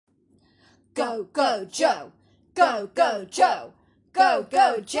Go, go, Joe! Go, go, Joe! Go,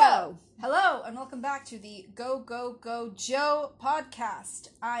 go, Joe! Hello, and welcome back to the Go, Go, Go, Joe podcast.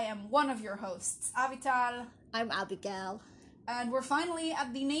 I am one of your hosts, Avital. I'm Abigail. And we're finally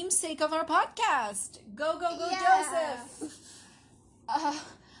at the namesake of our podcast. Go, go, go, Yeah. Joseph!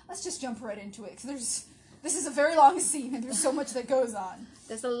 Let's just jump right into it, because this is a very long scene, and there's so much that goes on.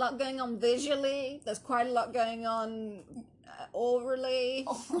 There's a lot going on visually. There's quite a lot going on orally.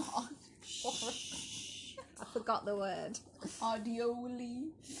 I forgot the word. Audioly.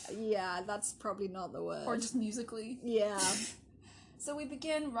 Yeah, that's probably not the word. Or just musically. Yeah. So we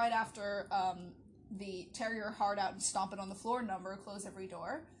begin right after the tear your heart out and stomp it on the floor number, close every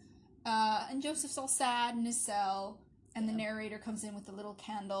door. And Joseph's all sad in his cell, and the narrator comes in with a little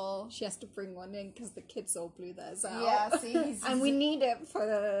candle. She has to bring one in because the kids all blew theirs out. Yeah, see? And we need it for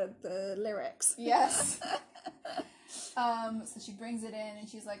the lyrics. Yes. So she brings it in, and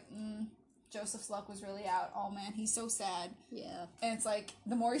she's like, Joseph's luck was really out. Oh man, he's so sad. Yeah. And it's like,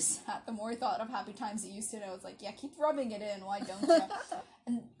 the more he sat, the more he thought of happy times he used to know. It's like, yeah, keep rubbing it in, why don't you?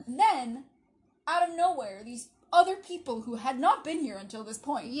 And then, out of nowhere, these other people who had not been here until this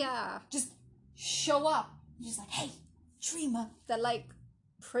point, Yeah. just show up. Just like, hey, Dreamer. They're like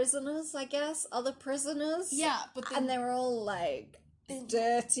prisoners, I guess. Other prisoners. Yeah, but And they're all like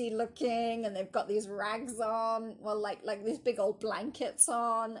dirty looking, and they've got these rags on, well, like these big old blankets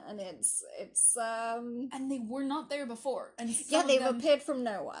on, and it's and they were not there before. And they've appeared from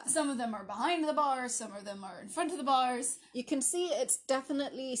nowhere. Some of them are behind the bars, some of them are in front of the bars. You can see it's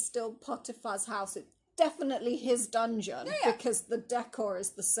definitely still Potiphar's house. It's definitely his dungeon, because the decor is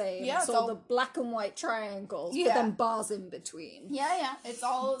the same. Yeah, it's all the black and white triangles, but then bars in between. Yeah, it's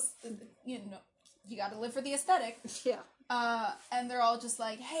all, you gotta live for the aesthetic. Yeah. And they're all just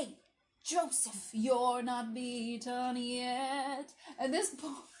like, hey, Joseph, you're not beaten yet. At this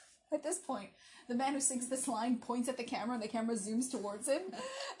point, the man who sings this line points at the camera, and the camera zooms towards him.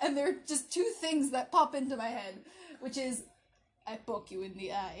 And there are just two things that pop into my head, which is, I poke you in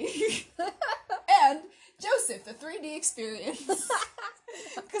the eye. And Joseph, the 3D experience.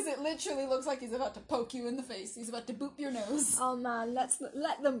 Because it literally looks like he's about to poke you in the face. He's about to boop your nose. Oh man,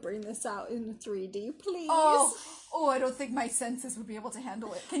 let them bring this out in 3D, please. Oh, I don't think my senses would be able to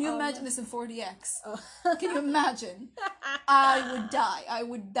handle it. Can you imagine this in 4DX? Can you imagine? I would die.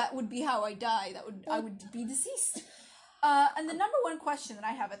 That would be how I die. I would be deceased. And the number one question that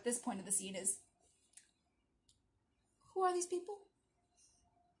I have at this point of the scene is, who are these people?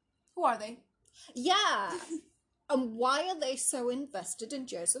 Who are they? Yeah. And why are they so invested in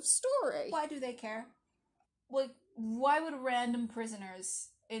Joseph's story? Why do they care? Like, why would random prisoners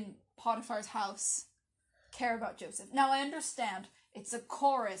in Potiphar's house care about Joseph? Now, I understand, it's a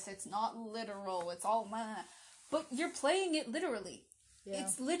chorus, it's not literal, it's all but you're playing it literally. Yeah.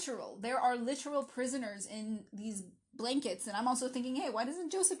 It's literal. There are literal prisoners in these blankets, and I'm also thinking, hey, why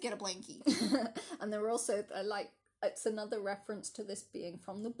doesn't Joseph get a blankie? And they're also, it's another reference to this being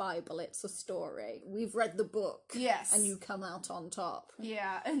from the Bible. It's a story. We've read the book. Yes. And you come out on top.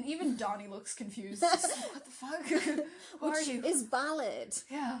 Yeah, and even Donnie looks confused. Just like, what the fuck? Who are you? Is valid.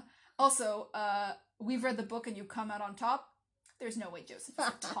 Yeah. Also, we've read the book and you come out on top. There's no way Joseph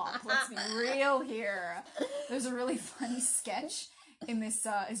is top. Let's be real here. There's a really funny sketch in this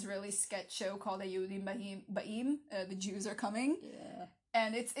Israeli sketch show called Yehudim Ba'im. The Jews are coming. Yeah.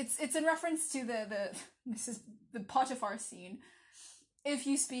 And it's in reference to this is the Potiphar scene. If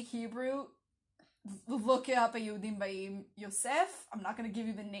you speak Hebrew, look it up at Yehudim Ba'im Yosef. I'm not going to give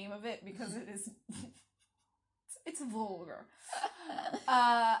you the name of it because it is it's vulgar.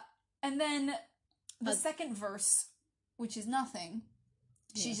 And then the second verse, which is nothing.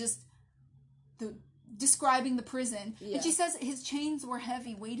 She's just describing the prison, and she says his chains were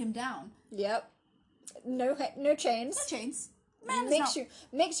heavy, weighed him down. Yep. No chains. No chains. Man, makes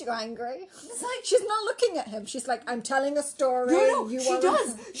you angry. It's like, she's not looking at him. She's like, I'm telling a story. No, she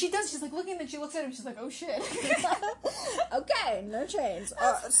does. She's like looking, and she looks at him. She's like, oh shit. Okay, no chains.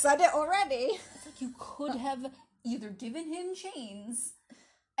 Said it already. It's like you could have either given him chains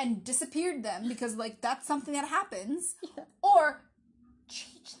and disappeared them because that's something that happens, or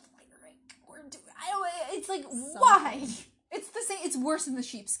change the lyric, or it's like why? It's the same. It's worse than the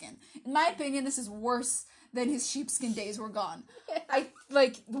sheepskin. In my opinion, this is worse than his sheepskin days were gone.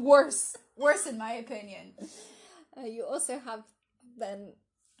 Worse in my opinion. You also have then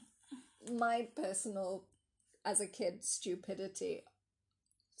my personal, as a kid, stupidity.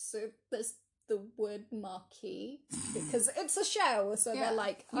 So there's the word marquee, because it's a show, so they're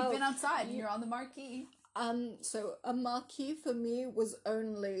like, you've been outside and you're on the marquee. So a marquee for me was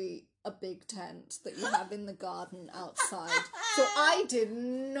only a big tent that you have in the garden outside. So I did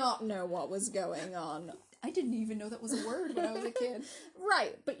not know what was going on. I didn't even know that was a word when I was a kid.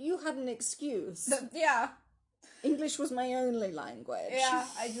 Right, but you had an excuse. Yeah. English was my only language. Yeah,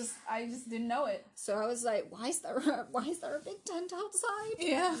 I just didn't know it. So I was like, why is there a big tent outside?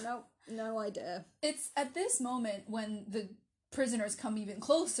 Yeah. No idea. It's at this moment when the prisoners come even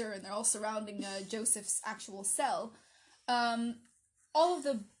closer and they're all surrounding Joseph's actual cell. All of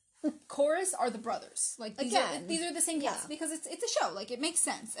the chorus are the brothers. Like these are the same cast because it's a show. Like it makes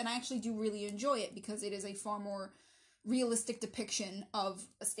sense, and I actually do really enjoy it because it is a far more realistic depiction of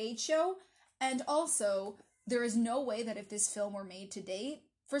a stage show. And also, there is no way that if this film were made to date,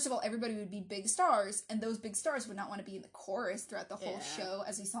 first of all, everybody would be big stars, and those big stars would not want to be in the chorus throughout the whole show,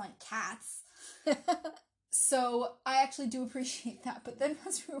 as we saw in Cats. So I actually do appreciate that. But then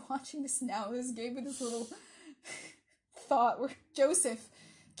as we were watching this now, this gave me this little thought where Joseph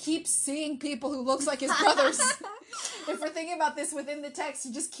keeps seeing people who looks like his brothers. If we're thinking about this within the text,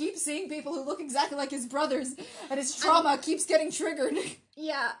 he just keeps seeing people who look exactly like his brothers, and his trauma keeps getting triggered.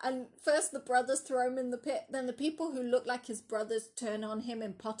 Yeah, and first the brothers throw him in the pit, then the people who look like his brothers turn on him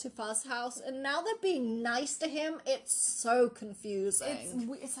in Potiphar's house, and now they're being nice to him. It's so confusing.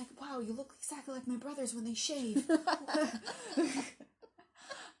 It's like, wow, you look exactly like my brothers when they shave.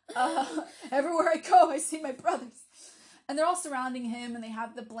 Everywhere I go, I see my brothers. And they're all surrounding him, and they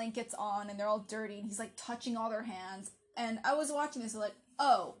have the blankets on, and they're all dirty, and he's, like, touching all their hands. And I was watching this, like,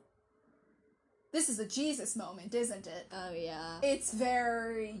 oh, this is a Jesus moment, isn't it? Oh, yeah. It's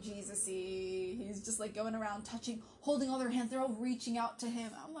very Jesus-y. He's just, like, going around touching, holding all their hands. They're all reaching out to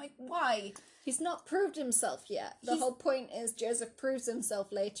him. I'm like, why? He's not proved himself yet. The whole point is Joseph proves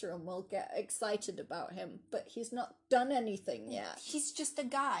himself later, and we'll get excited about him. But he's not done anything yet. He's just a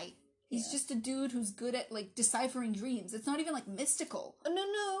guy. He's just a dude who's good at, like, deciphering dreams. It's not even, like, mystical.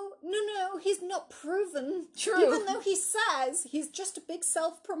 No, he's not proven. True. Even though he says he's just a big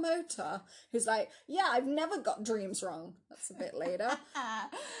self-promoter who's like, yeah, I've never got dreams wrong. That's a bit later.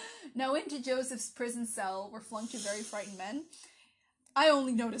 Now into Joseph's prison cell were flung two very frightened men. I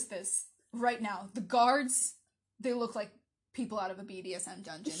only noticed this right now. The guards, they look like people out of a BDSM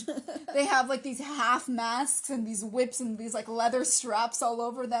dungeon. They have, like, these half masks and these whips and these, like, leather straps all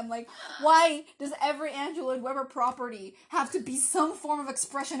over them. Like, why does every Andrew Lloyd Webber property have to be some form of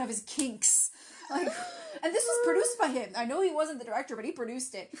expression of his kinks? Like, and this was produced by him. I know he wasn't the director, but he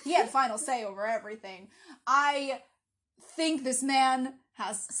produced it. He had final say over everything. I think this man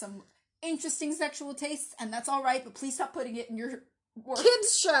has some interesting sexual tastes, and that's all right, but please stop putting it in your work.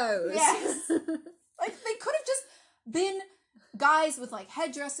 Kids shows. Yes. Like, they could have just been guys with, like,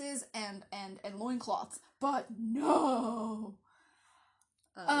 headdresses and loincloths, but no.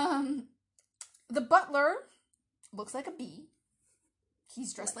 The butler looks like a bee.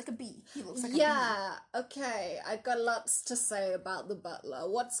 He's dressed like a bee. He looks like a bee. Yeah, okay. I've got lots to say about the butler.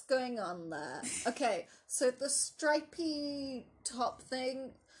 What's going on there? Okay, so the stripy top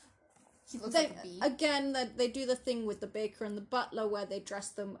thing... He looks like a bee. Again, they do the thing with the baker and the butler where they dress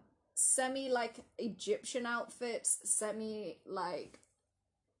them semi-like Egyptian outfits, semi-like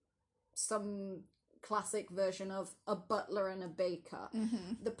some classic version of a butler and a baker.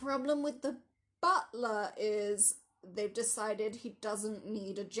 Mm-hmm. The problem with the butler is they've decided he doesn't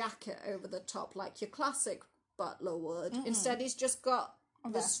need a jacket over the top like your classic butler would. Mm-mm. Instead, he's just got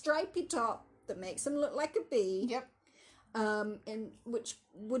the stripy top that makes him look like a bee. Yep. In which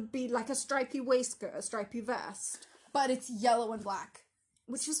would be like a stripy waistcoat, a stripy vest. But it's yellow and black.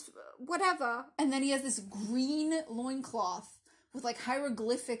 Which is whatever. And then he has this green loincloth with, like,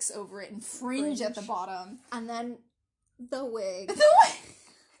 hieroglyphics over it and fringe at the bottom. And then the wig. The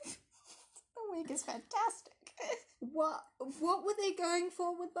wig is fantastic. What were they going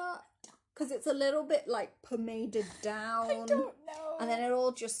for with that? Because it's a little bit, like, pomaded down. I don't know. And then it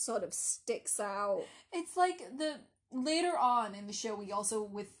all just sort of sticks out. It's like later on in the show, we also,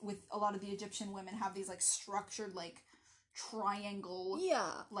 with a lot of the Egyptian women, have these, like, structured, like, triangle,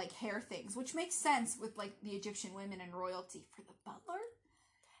 like, hair things, which makes sense with, like, the Egyptian women and royalty. For the butler,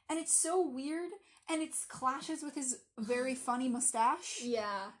 and it's so weird, and it clashes with his very funny mustache,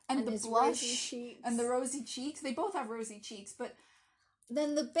 and the blush and the rosy cheeks. They both have rosy cheeks, but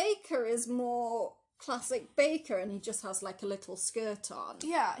then the baker is more classic baker, and he just has, like, a little skirt on.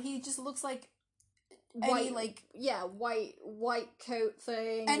 He just looks like white coat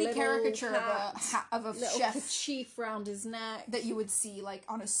thing, any caricature of a little chef kerchief round his neck that you would see, like,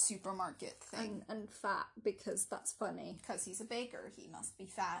 on a supermarket thing, and fat, because that's funny, because he's a baker, he must be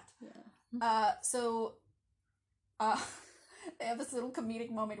fat. They have this little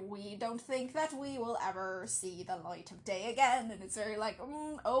comedic moment. We don't think that we will ever see the light of day again, and it's very like,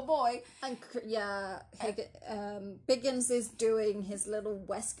 oh boy. And Biggins is doing his little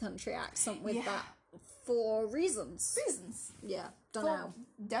West Country accent with that for reasons. Reasons. Yeah, don't know.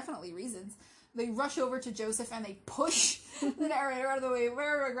 Definitely reasons. They rush over to Joseph and they push the narrator out of the way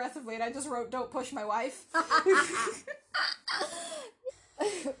very aggressively, and I just wrote, "Don't push my wife."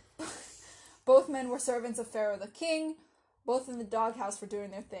 Both men were servants of Pharaoh the king, both in the doghouse for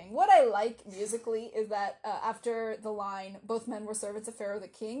doing their thing. What I like musically is that after the line, "Both men were servants of Pharaoh the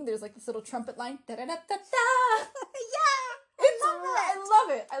king," there's like this little trumpet line. Da-da-da-da-da! I love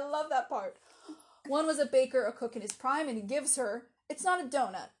it. I love that part. One was a baker, a cook in his prime, and he gives her, it's not a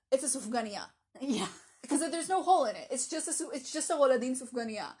donut, it's a sufganiya. Yeah. Because there's no hole in it. It's just a roladin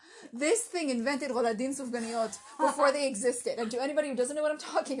sufganiya. This thing invented roladin sufganiyot before they existed. And to anybody who doesn't know what I'm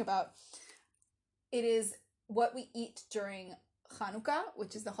talking about, it is what we eat during Hanukkah,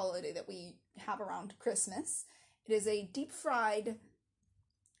 which is the holiday that we have around Christmas. It is a deep-fried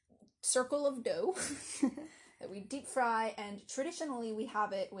circle of dough that we deep fry, and traditionally we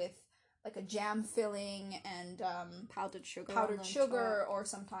have it with like a jam filling and powdered sugar, or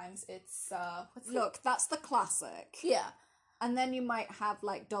sometimes it's look, that's the classic. Yeah. And then you might have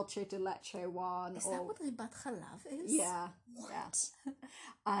like dulce de leche one. Is that what ribat chalav is? Yeah. What? Yeah.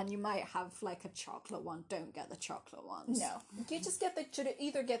 And you might have like a chocolate one. Don't get the chocolate ones. No. You just get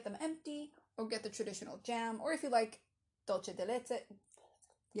either get them empty or get the traditional jam, or if you like dulce de leche.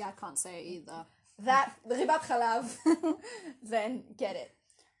 Yeah, I can't say it either. That ribat chalav, then get it.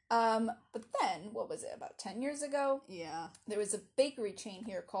 But then, what was it, about 10 years ago? Yeah. There was a bakery chain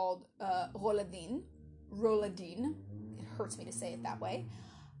here called Roladin. It hurts me to say it that way.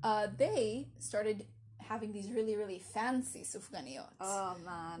 They started having these really, really fancy sufganiyot. Oh,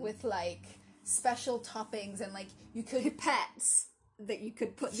 man. With, like, special toppings and, like, you could... pipettes that you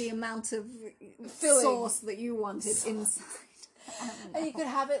could put the amount of filling sauce that you wanted inside. And you could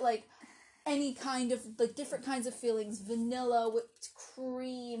have it, like, any kind of, like, different kinds of fillings. Vanilla, whipped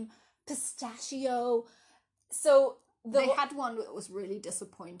cream, pistachio. So... They had one that was really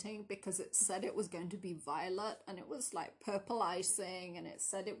disappointing because it said it was going to be violet, and it was like purple icing, and it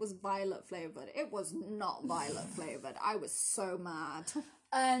said it was violet flavored. It was not violet flavored. I was so mad.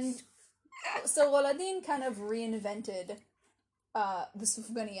 And so Roladin kind of reinvented the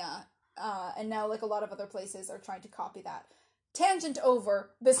sufganiya, and now like a lot of other places are trying to copy that. Tangent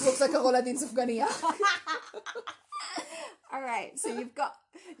over. This looks like a Roladin sufganiya. All right, so you've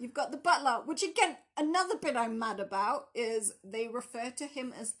got the butler, which again, another bit I'm mad about is they refer to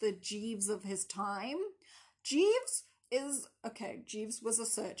him as the Jeeves of his time. Jeeves was a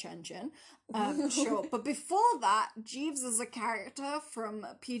search engine, sure, but before that, Jeeves is a character from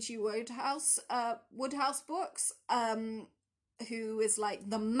P.G. Wodehouse books, who is like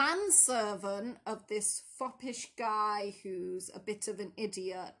the manservant of this foppish guy who's a bit of an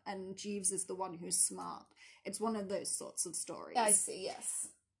idiot, and Jeeves is the one who's smart. It's one of those sorts of stories. I see, yes.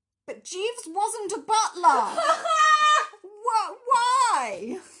 But Jeeves wasn't a butler!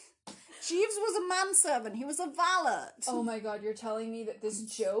 Why? Jeeves was a manservant. He was a valet. Oh my god, you're telling me that this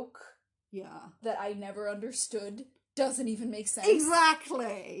joke that I never understood doesn't even make sense?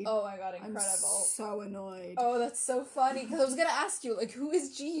 Exactly. Oh my god, incredible. I'm so annoyed. Oh, that's so funny. Because I was going to ask you, like, who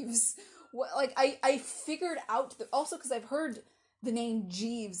is Jeeves? What, like, I figured out, also because I've heard the name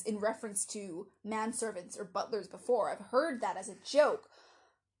Jeeves in reference to manservants or butlers before. I've heard that as a joke.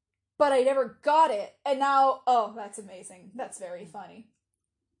 But I never got it. And now, oh, that's amazing. That's very funny.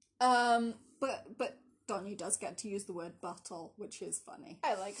 But Donnie does get to use the word buttle, which is funny.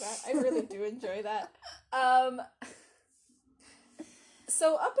 I like that. I really do enjoy that.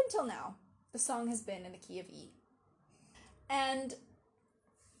 So up until now, the song has been in the key of E. And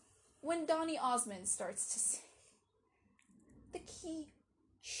when Donny Osmond starts to sing, the key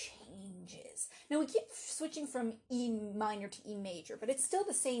changes. Now we keep switching from E minor to E major, but it's still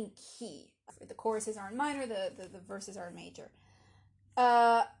the same key. The choruses are in minor, the verses are in major.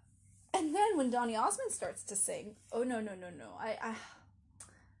 And then when Donny Osmond starts to sing, oh no, I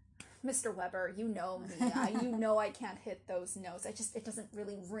Mr. Weber, you know me. You know I can't hit those notes. It doesn't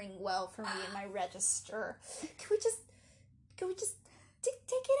really ring well for me in my register. Can we just take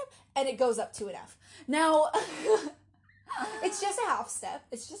it up? And it goes up to an F. Now, it's just a half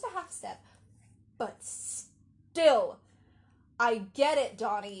step. But still, I get it,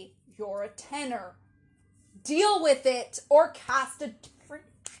 Donnie. You're a tenor. Deal with it or cast a different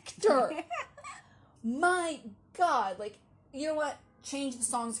actor. My God. Like, you know what? Change the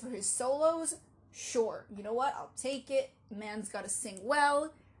songs for his solos? Sure. You know what? I'll take it. Man's gotta sing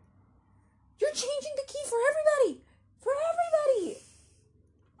well. You're changing the key for everybody. for everybody.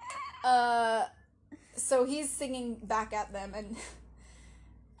 So he's singing back at them, and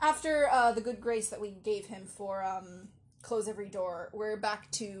after the good grace that we gave him for Close Every Door, we're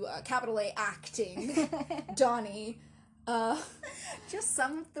back to capital A acting. Donnie. Just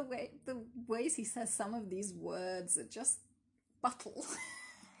some of the ways he says some of these words are just buttle.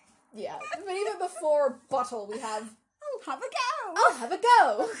 Yeah, but even before buttle, we have I'll have a go. I'll have a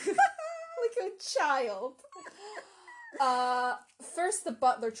go. Like a child. First the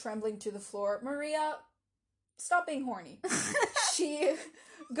butler trembling to the floor. Maria, stop being horny. She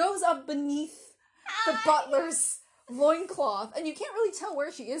goes up beneath the butler's loincloth, and you can't really tell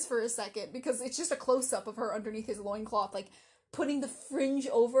where she is for a second because it's just a close-up of her underneath his loincloth, like putting the fringe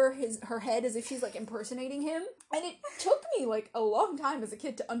over her head as if she's like impersonating him. And it took me like a long time as a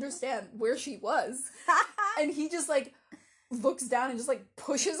kid to understand where she was. And he just like looks down and just like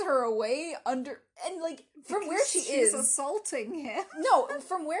pushes her away under, and like from where she's assaulting him. No,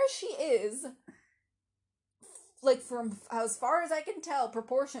 from where she is, like from as far as I can tell,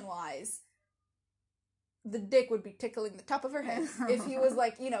 proportion wise, the dick would be tickling the top of her head if he was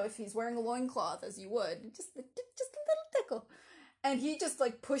like, if he's wearing a loincloth, as you would, just a little tickle. And he just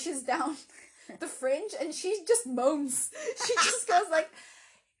like pushes down the fringe, and she just moans. She just goes like,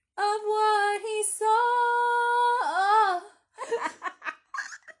 of what he saw. It's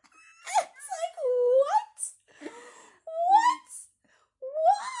like, what?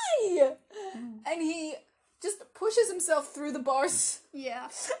 Why? And he just pushes himself through the bars Yeah.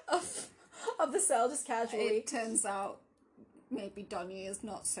 of the cell just casually. It turns out maybe Donnie is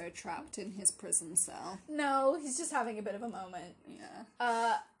not so trapped in his prison cell. No, he's just having a bit of a moment.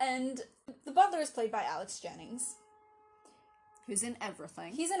 Yeah. And the butler is played by Alex Jennings. Who's in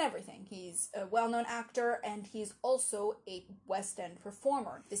everything. He's in everything. He's a well-known actor, and he's also a West End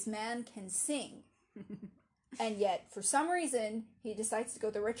performer. This man can sing. And yet, for some reason, he decides to go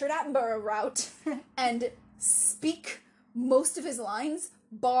the Richard Attenborough route and speak most of his lines,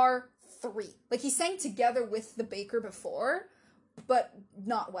 bar 3. Like, he sang together with the baker before, but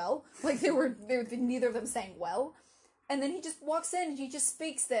not well. Like, neither of them sang well. And then he just walks in and he just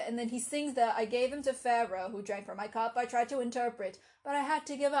speaks it, and then he sings the I gave him to Pharaoh, who drank from my cup, I tried to interpret, but I had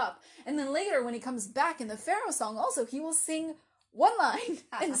to give up. And then later, when he comes back in the Pharaoh song, also, he will sing one line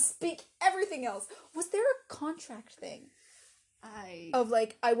and speak everything else. Was there a contract thing? Of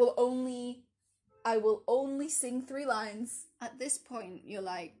like, I will only sing 3 lines. At this point, you're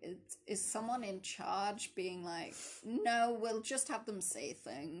like, is someone in charge being like, no, we'll just have them say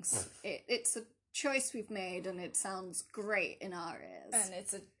things. It's a choice we've made, and it sounds great in our ears. And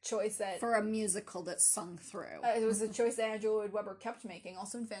it's a choice that... For a musical that's sung through. It was a choice that Andrew Lloyd Webber kept making,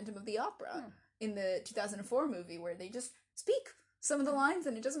 also in Phantom of the Opera, in the 2004 movie, where they just speak some of the lines,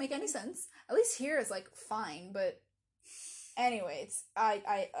 and it doesn't make any sense. At least here it's, like, fine, but... Anyways,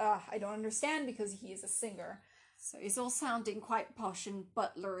 I don't understand, because he is a singer. So he's all sounding quite posh and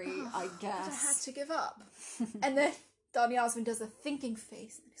butlery, I guess. But I had to give up. And then Donny Osmond does a thinking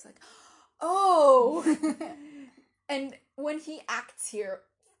face, and he's like, oh! And when he acts here,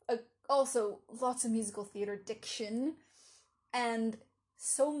 also lots of musical theater diction, and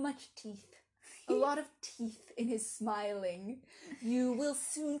so much teeth. A lot of teeth in his smiling. You will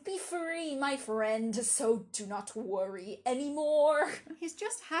soon be free, my friend, so do not worry anymore. He's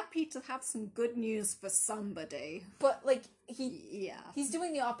just happy to have some good news for somebody. But, like, he's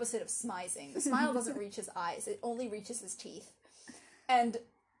doing the opposite of smizing. The smile doesn't reach his eyes, it only reaches his teeth. And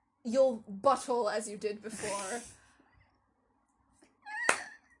you'll buttle as you did before.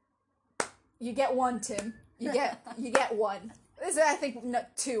 You get 1, Tim. You get 1. This is, I think,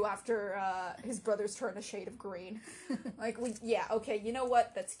 2 after his brothers turn a shade of green. Like, okay, you know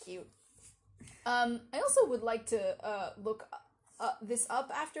what? That's cute. I also would like to look this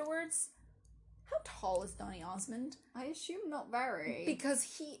up afterwards. How tall is Donny Osmond? I assume not very. Because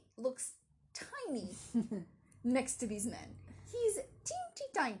he looks tiny next to these men. He's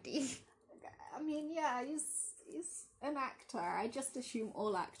teeny-tiny. I mean, yeah, he's an actor. I just assume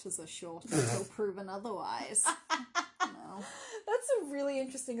all actors are short until proven otherwise. No. That's a really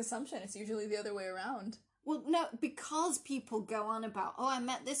interesting assumption. It's usually the other way around. Well, no, because people go on about, I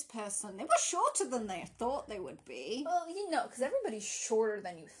met this person. They were shorter than they thought they would be. Well, because everybody's shorter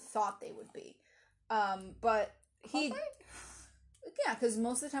than you thought they would be. But he... Yeah, because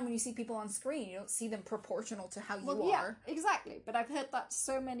most of the time when you see people on screen, you don't see them proportional to how you are. Exactly. But I've heard that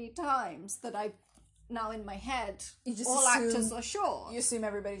so many times that I've now in my head, you just all actors are short. You assume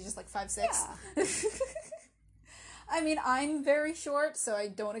everybody's just like 5'6". Yeah. I mean, I'm very short, so I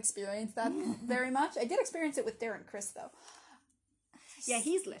don't experience that very much. I did experience it with Darren Criss, though. Yeah,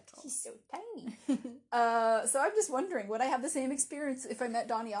 he's little. He's so tiny. So I'm just wondering, would I have the same experience if I met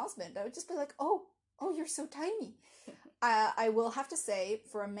Donny Osmond? I would just be like, oh, you're so tiny. I will have to say,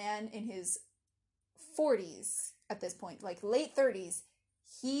 for a man in his 40s at this point, like late 30s,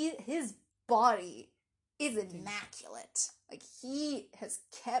 his body is immaculate. Like, he has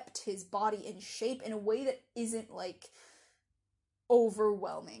kept his body in shape in a way that isn't like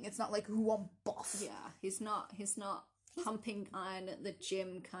overwhelming. It's not like, who I'm buff. Yeah, he's not pumping iron at the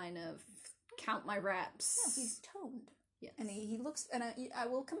gym, kind of count my reps. No, he's toned. Yes. And he looks, and I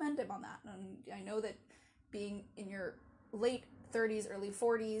will commend him on that. And I know that being in your late 30s, early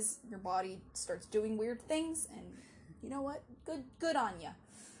 40s, your body starts doing weird things, and you know what? Good on ya.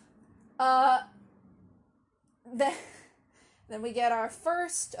 Then we get our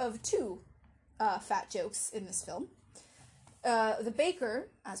first of two fat jokes in this film. The baker,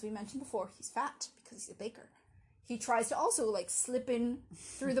 as we mentioned before, he's fat because he's a baker. He tries to also like slip in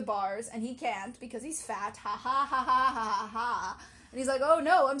through the bars, and he can't because he's fat. Ha ha ha ha ha ha. And he's like, "Oh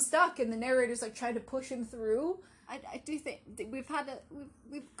no, I'm stuck." And the narrator's like trying to push him through. I do think we've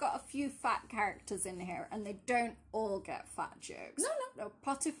got a few fat characters in here, and they don't all get fat jokes. No.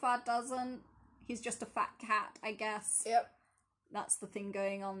 Potiphar doesn't. He's just a fat cat, I guess. Yep. That's the thing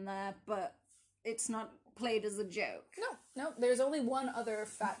going on there, but it's not played as a joke. No. There's only one other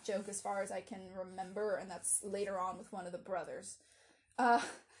fat joke as far as I can remember, and that's later on with one of the brothers.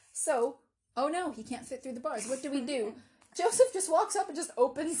 So, oh no, he can't fit through the bars. What do we do? Joseph just walks up and just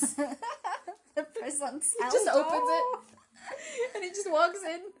opens the prison cell He just door. opens it, and he just walks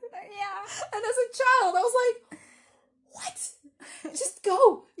in. Yeah. And as a child, I was like, what? Just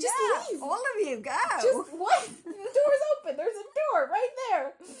go. Just leave. All of you go. Just what? The door's open. There's a door right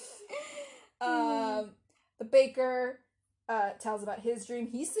there. The baker tells about his dream.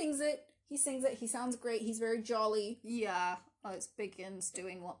 He sings it. He sounds great. He's very jolly. Yeah. Oh, it's Biggins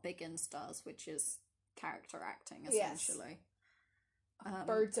doing what Biggins does, which is character acting, essentially. Yes.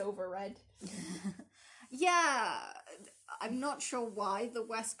 Birds over red. Yeah. I'm not sure why the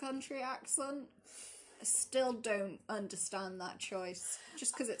West Country accent. I still don't understand that choice.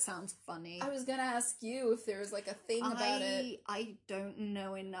 Just because it sounds funny. I was gonna ask you if there was like a thing about it. I don't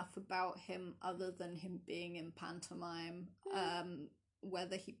know enough about him other than him being in pantomime.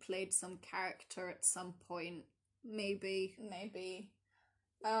 Whether he played some character at some point, maybe.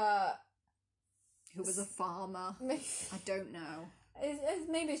 Who was a farmer. Maybe. I don't know.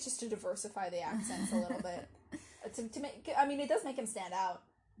 Maybe it's just to diversify the accents a little bit. To make, I mean, it does make him stand out.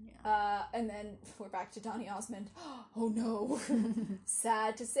 Yeah. And then we're back to Donny Osmond. Oh no.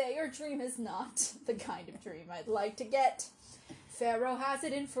 Sad to say, your dream is not the kind of dream I'd like to get. Pharaoh has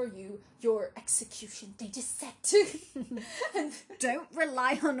it in for you. Your execution date is set. Don't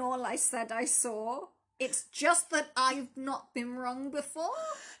rely on all I said I saw. It's just that I've not been wrong before.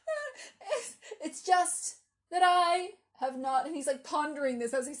 It's just that I have not, and he's like pondering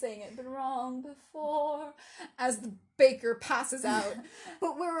this as he's saying it, been wrong before, as the baker passes out.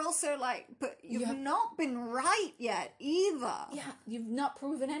 But we're also like, but you've not been right yet either. Yeah, you've not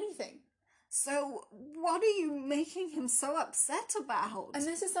proven anything. So what are you making him so upset about? And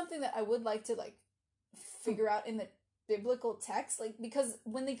this is something that I would like to like figure out in the biblical text, like, because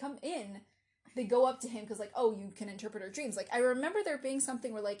when they come in, they go up to him because like, oh, you can interpret our dreams. Like, I remember there being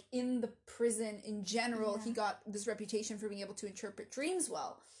something where like in the prison in general, he got this reputation for being able to interpret dreams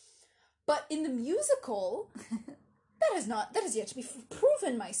well. But in the musical, that is yet to be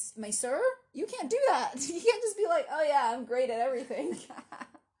proven, my sir. You can't do that. You can't just be like, oh yeah, I'm great at everything.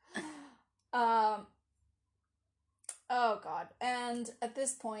 Oh god. And at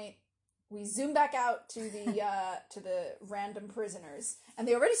this point, we zoom back out to the random prisoners, and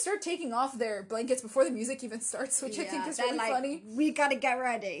they already start taking off their blankets before the music even starts, which I think is really funny. We gotta get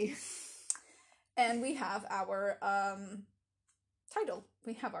ready. And we have our title.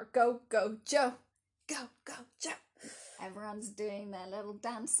 We have our Go Go Joe. Go Go Joe. Everyone's doing their little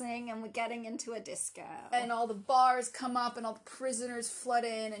dancing, and we're getting into a disco. And all the bars come up, and all the prisoners flood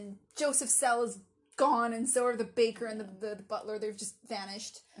in, and Joseph's cell is gone, and so are the baker and the butler. They've just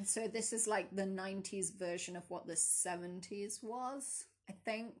vanished. And so this is like the 90s version of what the 70s was, I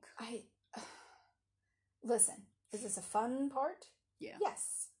think. Listen, is this a fun part? Yeah.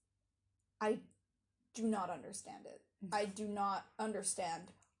 Yes. I do not understand it. I do not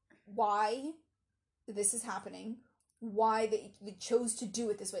understand why this is happening, why they chose to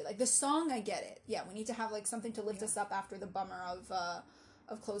do it this way. Like, the song, I get it. Yeah, we need to have like something to lift us up after the bummer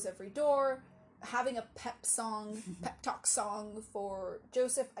of Close Every Door. Having a pep talk song for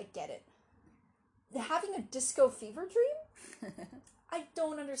Joseph, I get it. Having a disco fever dream? I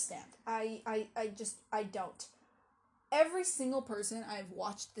don't understand. I don't. every single person I've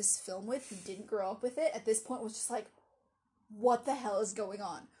watched this film with who didn't grow up with it at this point was just like, what the hell is going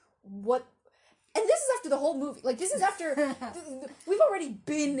on? What? And this is after the whole movie. Like, this is after we've already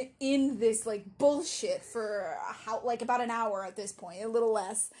been in this like bullshit for about an hour at this point, a little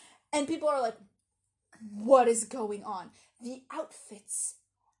less, and people are like, what is going on? The outfits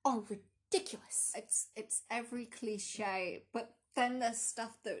are ridiculous. It's every cliche, but then there's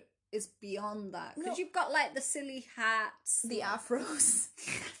stuff that is beyond that. Because No. you've got, like, the silly hats. The afros.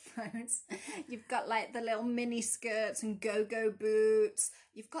 Afros. You've got, like, the little mini skirts and go-go boots.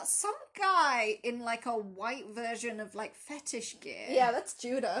 You've got some guy in, like, a white version of, like, fetish gear. Yeah, that's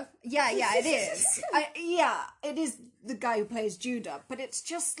Judah. Yeah, it is. It is the guy who plays Judah, but it's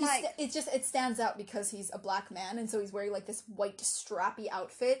just, like... It stands out because he's a black man, and so he's wearing, like, this white strappy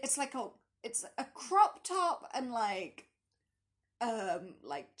outfit. It's like a crop top and, like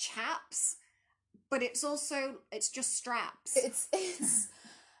chaps, but it's just straps. It's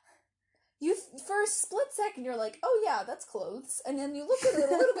you for a split second you're like, oh yeah, that's clothes, and then you look at it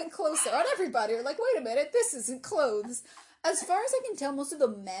a little bit closer on everybody. You're like, wait a minute, this isn't clothes. As far as I can tell, most of the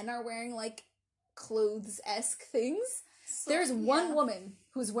men are wearing like clothes-esque things. There's one woman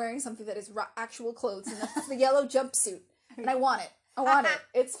who's wearing something that is actual clothes, and that's the yellow jumpsuit, and I want it.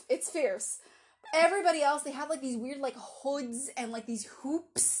 It's fierce. Everybody else, they have like these weird like hoods and like these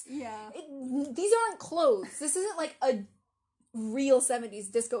hoops. Yeah. These aren't clothes. This isn't like a real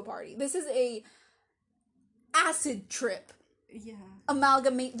 70s disco party. This is a acid trip. Yeah.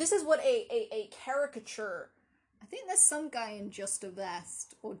 Amalgamate. This is what a caricature. I think there's some guy in just a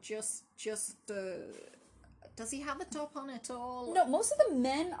vest or just does he have a top on at all? No, most of the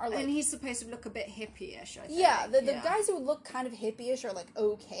men are like... And he's supposed to look a bit hippie-ish, I think. Yeah, the guys who look kind of hippie-ish are like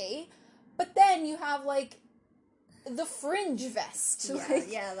okay. But then you have like the fringe vest. Yeah,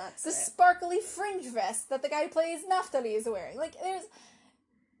 like, that's the it. sparkly fringe vest that the guy who plays Naftali is wearing. Like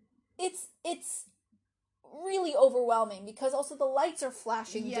it's really overwhelming because also the lights are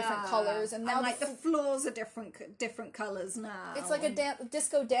flashing different colors, and now like the floors are different colors now. it's like a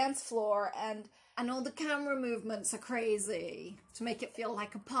disco dance floor, and all the camera movements are crazy to make it feel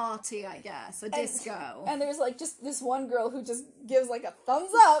like a party, I guess, a disco. And there's like just this one girl who just gives like a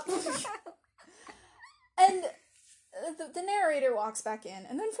thumbs up. And the narrator walks back in,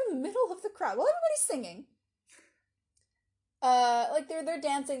 and then from the middle of the crowd, while everybody's singing, like they're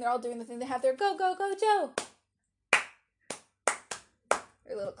dancing, they're all doing the thing. They have their go go go Joe,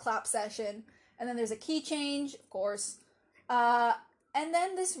 their little clap session, and then there's a key change, of course, and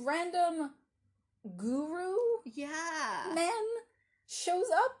then this random guru man shows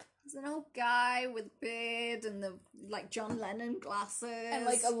up. He's an old guy with beard and the like John Lennon glasses And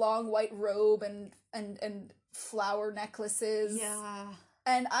like a long white robe and flower necklaces. Yeah.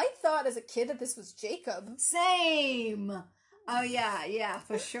 And I thought as a kid that this was Jacob. Same. Oh yeah,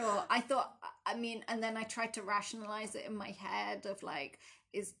 for sure. And then I tried to rationalize it in my head of like,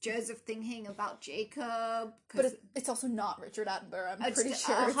 is Joseph thinking about Jacob? But it's also not Richard Attenborough, I'm pretty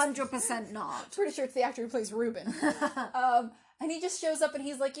sure. 100% not. Pretty sure it's the actor who plays Reuben. And he just shows up and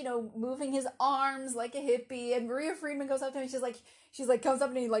he's like, moving his arms like a hippie. And Maria Friedman goes up to him and she's like comes up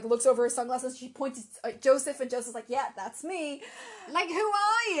and he like looks over her sunglasses. She points at Joseph, and Joseph's like, yeah, that's me. Like, who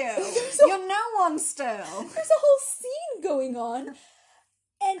are you? You're no one still. There's a whole scene going on.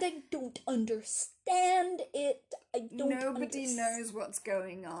 And I don't understand it. Nobody knows what's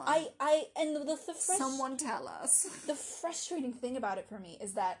going on. Someone tell us. The frustrating thing about it for me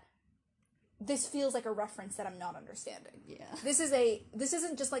is that this feels like a reference that I'm not understanding. Yeah. This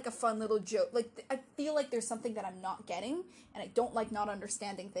isn't just like a fun little joke. Like, I feel like there's something that I'm not getting, and I don't like not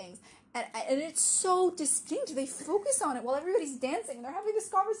understanding things. And it's so distinct. They focus on it while everybody's dancing, and they're having this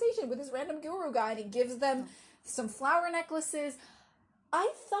conversation with this random guru guy, and he gives them some flower necklaces.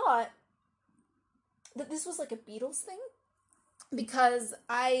 I thought that this was like a Beatles thing, because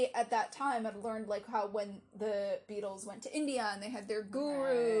I, at that time, had learned like how when the Beatles went to India and they had their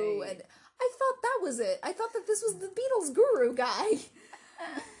guru, and I thought that was it. I thought that this was the Beatles guru guy.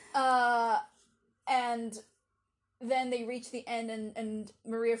 And then they reach the end, and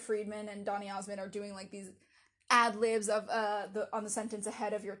Maria Friedman and Donny Osmond are doing like these ad-libs of on the sentence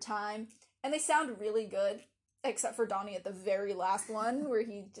ahead of your time, and they sound really good, except for Donny at the very last one, where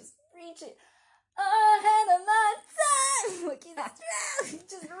he just reaches ahead of my time, like he's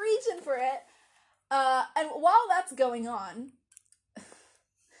just reaching for it. And while that's going on,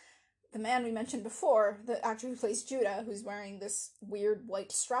 the man we mentioned before, the actor who plays Judah, who's wearing this weird white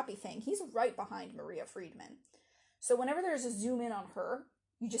strappy thing, he's right behind Maria Friedman. So whenever there's a zoom in on her,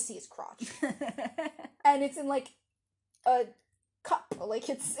 you just see his crotch. And it's in like a cup, like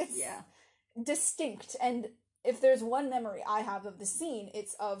it's distinct, and if there's one memory I have of the scene,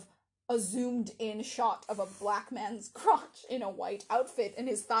 it's of a zoomed in shot of a black man's crotch in a white outfit and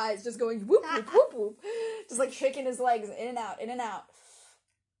his thighs just going whoop whoop whoop whoop, just like shaking his legs in and out, in and out.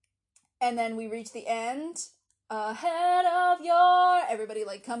 And then we reach the end. Ahead of your, everybody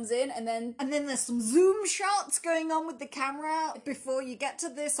like comes in, and then there's some zoom shots going on with the camera before you get to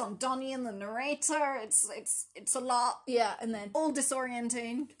this on Donnie and the narrator. It's a lot. yeah, and then All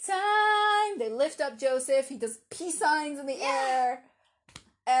disorienting. time they lift up Joseph. He does peace signs in the air.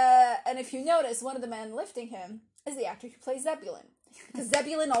 And if you notice, one of the men lifting him is the actor who plays Zebulon. Because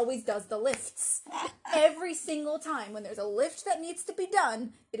Zebulon always does the lifts. Every single time when there's a lift that needs to be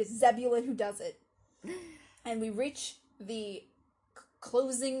done, it is Zebulon who does it. And we reach the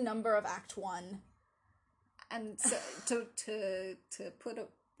closing number of Act 1. And so, to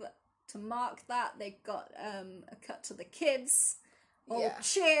mark that, they got a cut to the kids all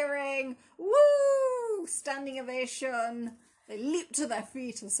cheering, woo, standing ovation. They leap to their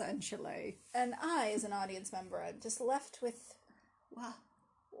feet essentially. And I, as an audience member, I'm just left with, Wow,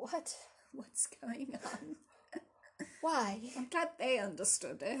 what's going on? why? I'm glad they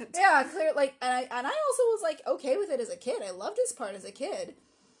understood it. Yeah, clear. Like, and I also was like okay with it as a kid. I loved this part as a kid.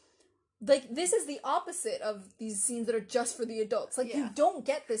 Like, this is the opposite of these scenes that are just for the adults. Like, you don't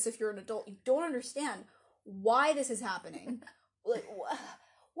get this if you're an adult. You don't understand why this is happening. Like,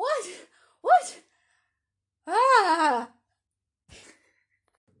 what? What? Ah!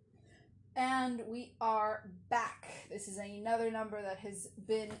 And we are back. This is another number that has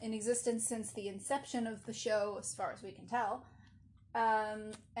been in existence since the inception of the show, as far as we can tell,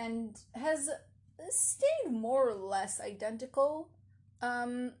 and has stayed more or less identical.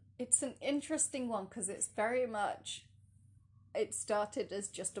 It's an interesting one because it's very much, it started as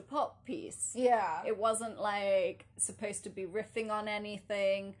just a pop piece. Yeah. It wasn't like supposed to be riffing on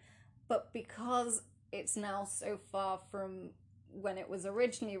anything, but because it's now so far from when it was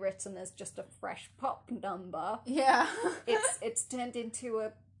originally written as just a fresh pop number, Yeah. it's turned into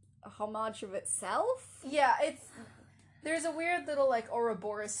a homage of itself. Yeah, there's a weird little, like,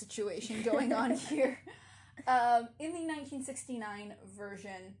 Ouroboros situation going on here. In the 1969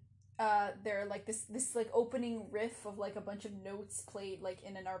 version, they're, like, this, like, opening riff of, like, a bunch of notes played, like,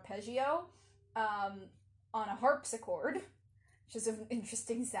 in an arpeggio, on a harpsichord, which is an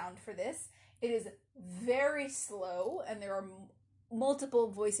interesting sound for this. It is very slow, and there are multiple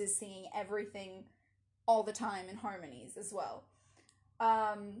voices singing everything all the time in harmonies as well.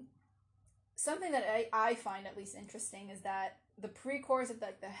 Something that I find at least interesting is that the pre-chorus of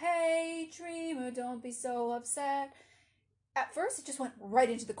like the "Hey dreamer, don't be so upset." At first, it just went right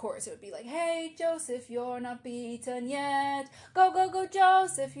into the chorus. It would be like, "Hey Joseph, you're not beaten yet. Go go go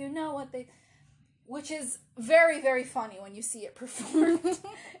Joseph, you know what they." Which is very, very funny when you see it performed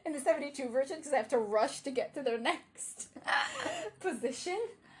in the 72 version, because I have to rush to get to their next position.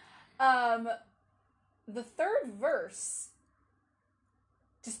 The third verse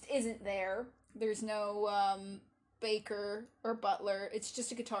just isn't there. There's no Baker or Butler. It's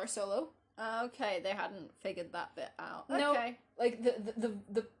just a guitar solo. Okay, they hadn't figured that bit out. No, Okay. like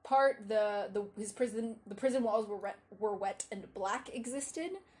the part the prison walls were wet and black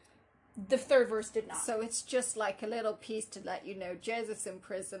existed. The third verse did not. So it's just like a little piece to let you know Joseph's in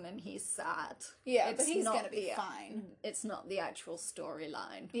prison and he's sad. Yeah, but he's gonna be the- fine. It's not the actual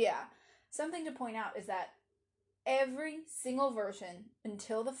storyline. Yeah. Something to point out is that every single version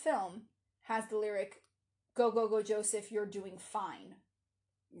until the film has the lyric, "Go, go, go, Joseph, you're doing fine."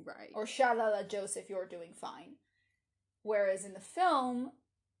 Right. Or "Shalala, Joseph, you're doing fine." Whereas in the film,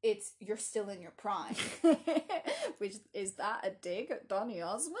 it's "You're still in your prime." Which, is that a dig at Donny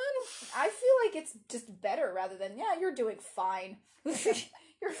Osmond? I feel like it's just better rather than, "Yeah, you're doing fine."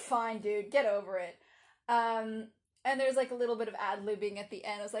 You're fine, dude. Get over it. And there's like a little bit of ad-libbing at the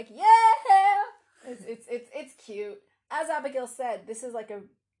end. I was like, yeah! It's cute. As Abigail said, this is like a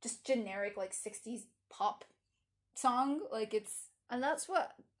just generic like 60s pop song. Like it's... And that's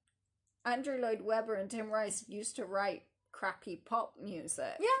what Andrew Lloyd Webber and Tim Rice used to write crappy pop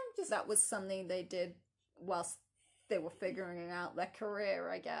music. Yeah, just... That was something they did whilst they were figuring out their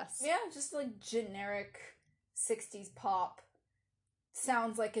career, I guess. Yeah, just like generic 60s pop.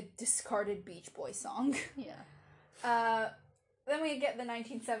 Sounds like a discarded Beach Boy song. Yeah. Then we get the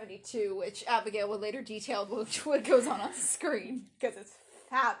 1972, which Abigail will later detail, which what goes on screen, because it's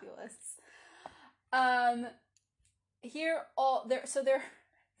fabulous. Here, there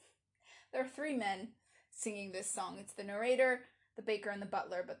are three men singing this song. It's the narrator, the baker, and the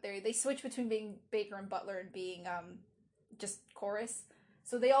butler, but they switch between being baker and butler and being just chorus.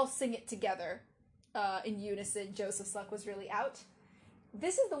 So they all sing it together in unison. Joseph's luck was really out.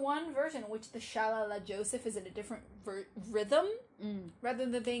 this is the one version in which the Shalala Joseph is in a different rhythm. Rather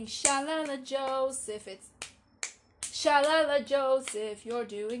than being Shalala Joseph, it's Shalala Joseph, you're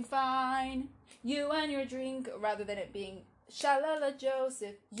doing fine. You and your dream rather than it being Shalala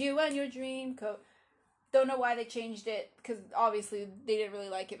Joseph, you and your dream coat. Don't know why they changed it, because obviously they didn't really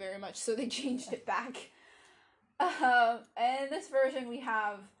like it very much, so they changed it back. And in this version we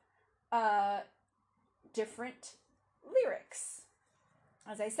have different lyrics.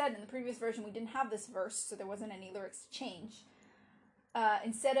 As I said, in the previous version we didn't have this verse, so there wasn't any lyrics to change.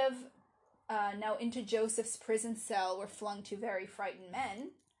 Instead of now into Joseph's prison cell were flung two very frightened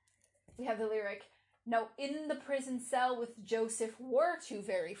men, we have the lyric, now in the prison cell with Joseph were two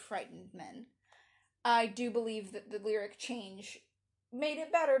very frightened men. I do believe that the lyric change made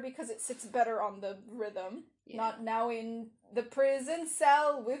it better because it sits better on the rhythm. Yeah. Not now in the prison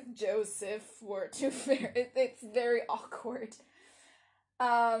cell with Joseph were two very... It's very awkward.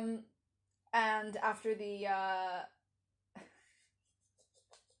 And after the...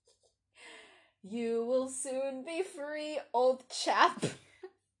 You will soon be free, old chap.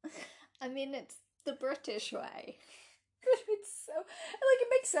 I mean, it's the British way. It's so... Like, it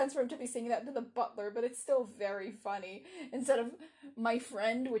makes sense for him to be singing that to the butler, but it's still very funny. Instead of my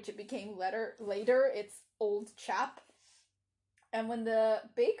friend, which it became later, it's old chap. And when the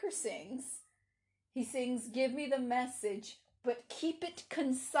baker sings, he sings, give me the message, but keep it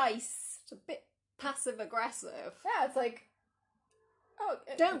concise. It's a bit passive-aggressive. Yeah, it's like... Oh,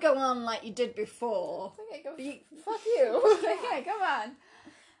 don't go on like you did before. Okay, go fuck you. Okay, come on.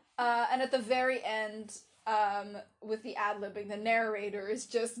 And at the very end, with the ad-libbing, the narrator is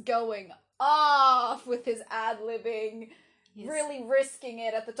just going off with his ad-libbing, really risking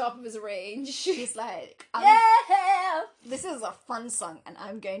it at the top of his range. He's like, yeah! This is a fun song, and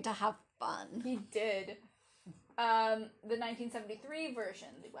I'm going to have fun. He did. The 1973 version,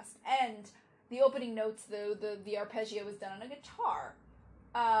 the West End, the opening notes, the arpeggio was done on a guitar.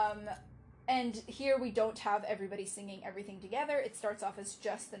 And here we don't have everybody singing everything together. It starts off as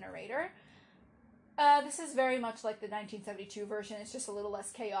just the narrator. This is very much like the 1972 version. It's just a little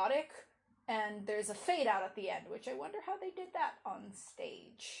less chaotic. And there's a fade out at the end, which I wonder how they did that on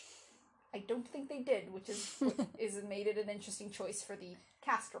stage. I don't think they did, which is is made it an interesting choice for the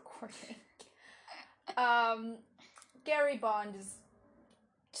cast recording. Gary Bond is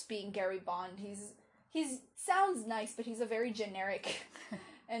just being Gary Bond. He's sounds nice, but he's a very generic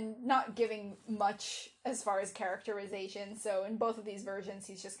and not giving much as far as characterization. So in both of these versions,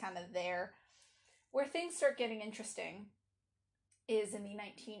 he's just kind of there. Where things start getting interesting is in the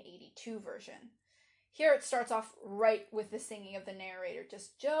 1982 version. Here it starts off right with the singing of the narrator,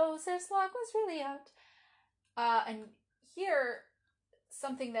 just Joseph's luck was really out. And here,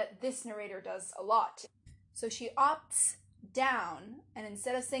 something that this narrator does a lot. So she opts down, and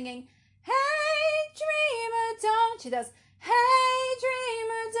instead of singing, hey dreamer don't, she does, hey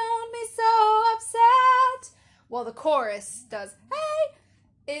dreamer don't be so upset, while the chorus does, hey.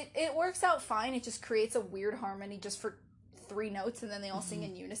 It works out fine. It just creates a weird harmony just for 3 notes, and then they all sing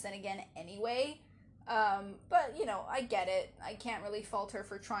in unison again anyway. But, you know, I get it. I can't really fault her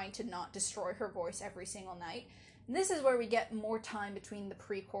for trying to not destroy her voice every single night. And this is where we get more time between the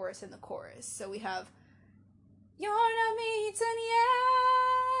pre-chorus and the chorus. So we have, you're not beaten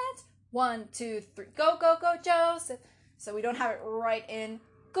yet. 1, 2, 3, go, go, go, Joseph. So we don't have it right in.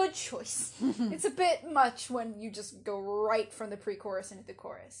 Good choice. It's a bit much when you just go right from the pre-chorus into the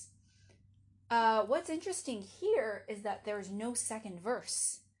chorus. What's interesting here is that there's no second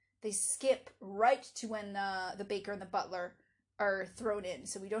verse. They skip right to when the baker and the butler are thrown in.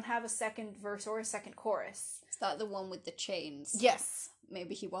 So we don't have a second verse or a second chorus. Is that the one with the chains? Yes.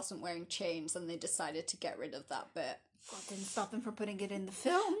 Maybe he wasn't wearing chains and they decided to get rid of that bit. That didn't stop them from putting it in the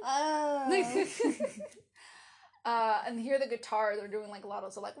film. Oh. And here the guitar, they're doing like a lot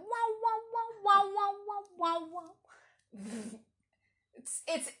of so like wow wow wow wow wow wow wow.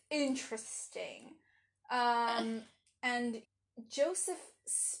 It's interesting. And Joseph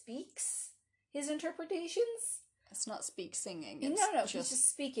speaks his interpretations. It's not speak singing. No, he's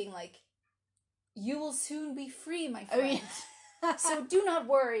just speaking like, you will soon be free, my friend. Oh, yeah. So do not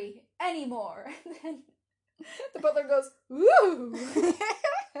worry anymore. And then the butler goes, ooh.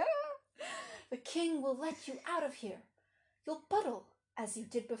 The king will let you out of here. You'll puddle as you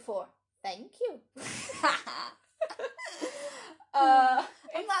did before. Thank you.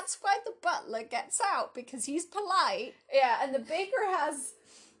 And that's why the butler gets out, because he's polite. Yeah, and the baker has,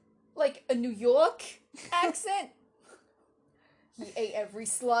 like, a New York accent. He ate every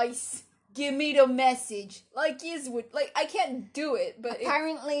slice. Give me the message. Like, I can't do it, but...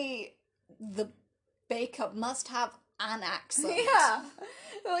 Apparently, the baker must have an accent. Yeah.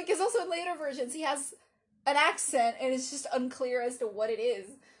 Like, because also in later versions, he has an accent, and it's just unclear as to what it is.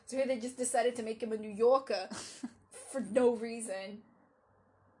 So here they just decided to make him a New Yorker for no reason.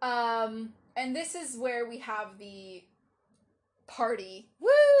 And this is where we have the party.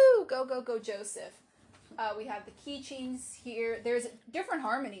 Woo! Go, go, go, Joseph. We have the keychains here. There's different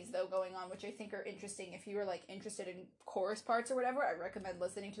harmonies, though, going on, which I think are interesting. If you were, like, interested in chorus parts or whatever, I recommend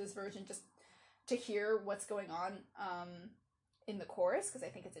listening to this version just to hear what's going on in the chorus, because I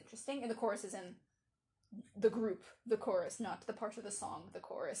think it's interesting. And the chorus is in the group, the chorus, not the part of the song, the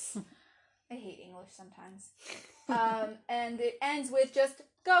chorus. I hate English sometimes. And it ends with just,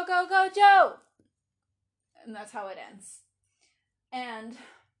 go, go, go, Joe! And that's how it ends. And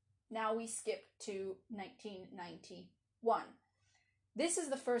now we skip to 1991. This is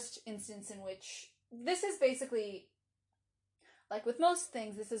the first instance in which, this is basically, like with most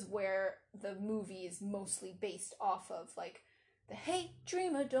things, this is where the movie is mostly based off of, like, the "Hey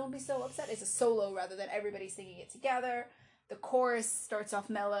Dreamer, don't be so upset" is a solo rather than everybody singing it together. The chorus starts off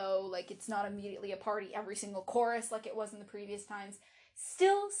mellow, like it's not immediately a party every single chorus like it was in the previous times.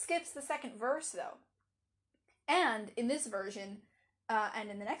 Still skips the second verse though. And in this version, and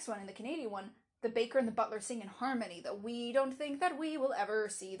in the next one, in the Canadian one, the baker and the butler sing in harmony that "we don't think that we will ever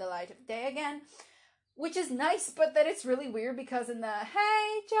see the light of day again," which is nice, but then it's really weird because in the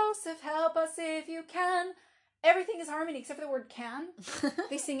 "Hey Joseph, help us if you can," everything is harmony except for the word "can."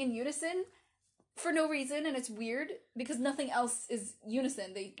 They sing in unison for no reason, and it's weird because nothing else is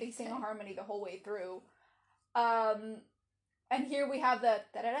unison. They sing a harmony the whole way through. And here we have the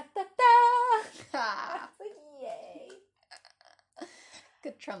da-da-da-da-da. Like, yay.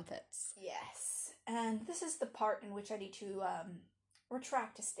 Good trumpets. Yes. And this is the part in which I need to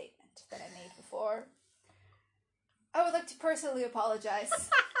retract a statement that I made before. I would like to personally apologize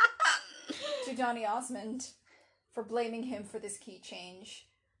to Donny Osmond for blaming him for this key change.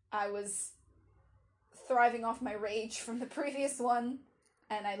 I was thriving off my rage from the previous one,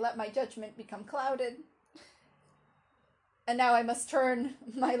 and I let my judgment become clouded. And now I must turn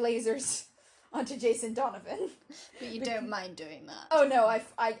my lasers onto Jason Donovan. But you don't mind doing that. Oh no, I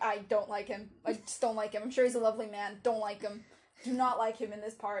don't like him. I just don't like him. I'm sure he's a lovely man. Don't like him. Do not like him in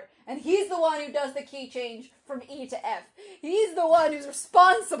this part. And he's the one who does the key change from E to F. He's the one who's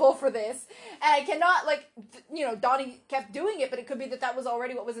responsible for this. And I cannot, like, Donnie kept doing it, but it could be that was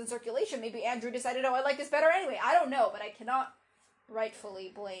already what was in circulation. Maybe Andrew decided, oh, I like this better anyway. I don't know, but I cannot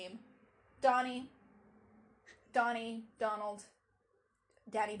rightfully blame Donnie, Donald,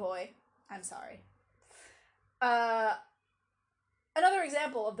 Danny Boy. I'm sorry. Another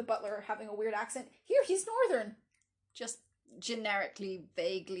example of the butler having a weird accent. Here, he's northern. Just generically,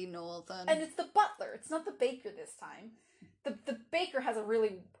 vaguely northern. And it's the butler. It's not the baker this time. The baker has a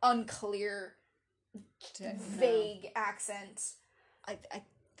really unclear, vague accent. I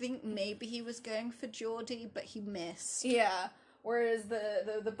think maybe he was going for Geordie, but he missed. Yeah. Whereas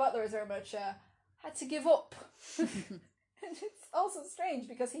the butlers are much, had to give up. And it's also strange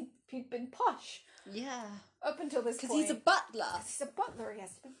because he'd been posh. Yeah. Up until this point. Because he's a butler. He's a butler, he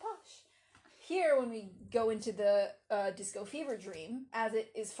has to be posh. Here, when we go into the disco fever dream, as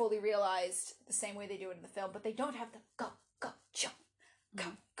it is fully realized the same way they do it in the film, but they don't have the go, go, jump,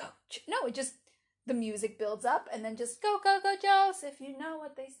 go, go, jump. No, it just, the music builds up, and then just go, go, go, Joseph, you know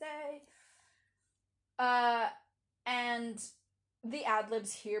what they say. And the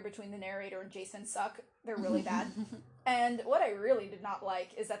ad-libs here between the narrator and Jason suck. They're really bad. And what I really did not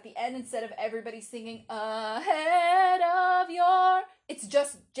like is at the end, instead of everybody singing ahead of your, it's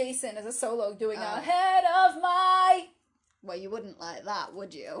just Jason as a solo doing ahead of my. Well, you wouldn't like that,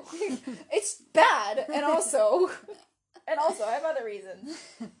 would you? It's bad, and also I have other reasons.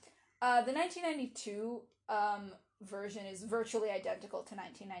 The 1992 version is virtually identical to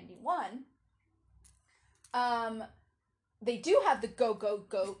 1991. They do have the Go Go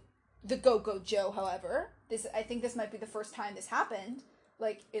Go, the Go Go Joe, however. I think this might be the first time this happened,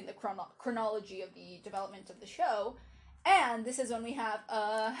 like, in the chronology of the development of the show. And this is when we have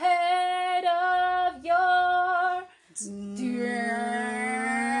ahead of your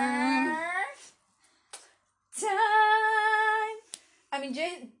time. I mean,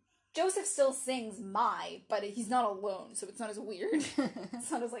 Joseph still sings my, but he's not alone, so it's not as weird. It's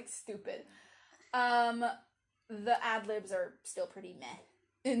not as, like, stupid. The ad-libs are still pretty meh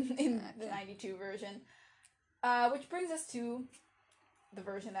in the 92 version. Which brings us to the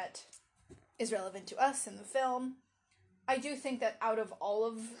version that is relevant to us in the film. I do think that out of all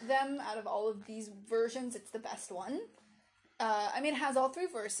of these versions, it's the best one. I mean, it has all three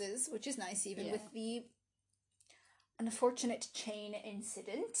verses, which is nice, even with the unfortunate chain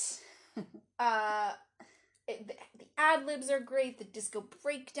incident. the ad-libs are great, the disco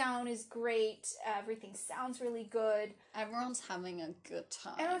breakdown is great, everything sounds really good. Everyone's having a good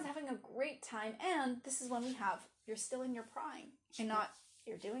time. Everyone's having a great time, and this is when we have, you're still in your prime, and not,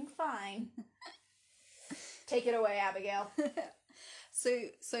 you're doing fine. Take it away, Abigail.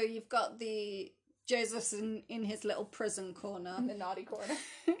 So you've got the Joseph's in his little prison corner. In the naughty corner.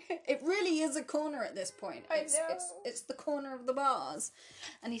 It really is a corner at this point. I know. It's the corner of the bars,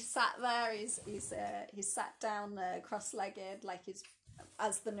 and he's sat there. He's sat down cross-legged, like he's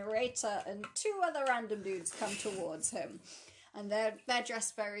as the narrator, and two other random dudes come towards him, and they're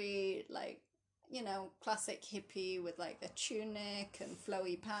dressed very like, you know, classic hippie with like the tunic and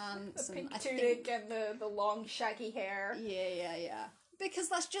flowy pants, The and pink tunic and the long shaggy hair. Yeah. Because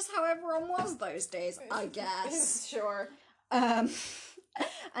that's just how everyone was those days, I guess. Sure. And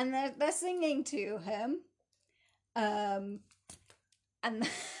they're singing to him. And then...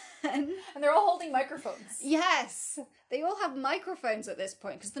 And they're all holding microphones. Yes! They all have microphones at this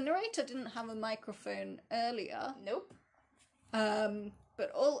point, because the narrator didn't have a microphone earlier. Nope.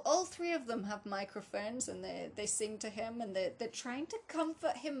 But all three of them have microphones, and they sing to him, and they're trying to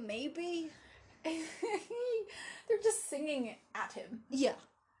comfort him, maybe? They're just singing at him. Yeah,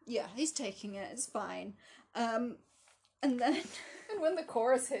 he's taking it, it's fine. And then... And when the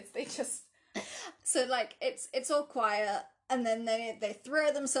chorus hits, they just... So, like, it's all quiet, and then they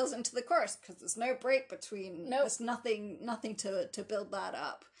throw themselves into the chorus, because there's no break between... Nope. There's nothing to build that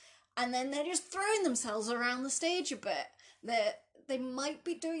up. And then they're just throwing themselves around the stage a bit. They might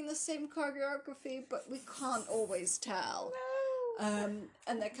be doing the same choreography, but we can't always tell. No.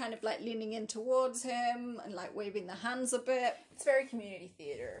 And they're kind of, like, leaning in towards him, and, like, waving their hands a bit. It's very community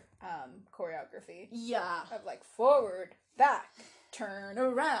theater choreography. Yeah. Of, like, forward, back, turn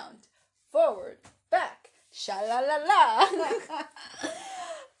around, forward, back, sha-la-la-la.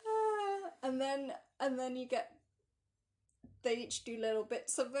 And then you get, they each do little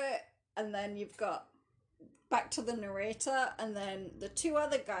bits of it, and then you've got back to the narrator, and then the two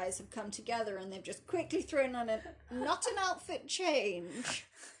other guys have come together, and they've just quickly thrown on not an outfit change,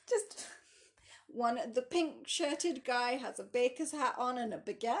 Just... the pink shirted guy has a baker's hat on and a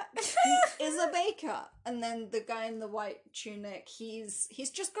baguette. He is a baker. And then the guy in the white tunic, he's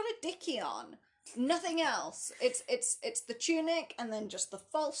just got a dickie on. Nothing else. It's the tunic, and then just the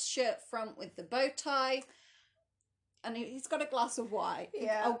false shirt front with the bow tie. And he's got a glass of wine.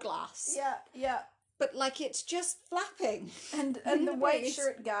 Yeah. Oh, glass. Yeah. But, like, it's just flapping. And In the the white breeze.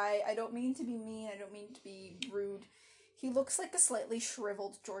 shirt guy, I don't mean to be mean, I don't mean to be rude. He looks like a slightly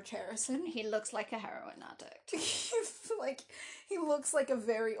shriveled George Harrison. He looks like a heroin addict. He looks like a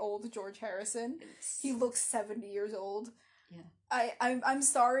very old George Harrison. He looks 70 years old. Yeah. I'm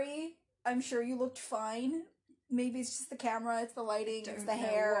sorry. I'm sure you looked fine. Maybe it's just the camera, it's the lighting, it's the Don't know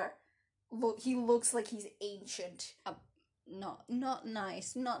hair. Look, he looks like he's ancient. Not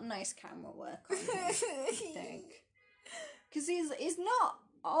nice. Not nice camera work on him, I think. Because he's not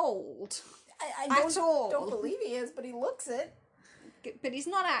old. I At all. don't believe he is, but he looks it. But he's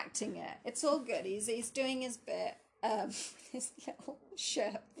not acting it. It's all good. He's doing his bit. His little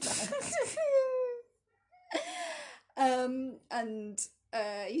shirt. And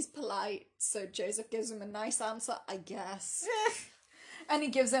he's polite, so Joseph gives him a nice answer, I guess. And he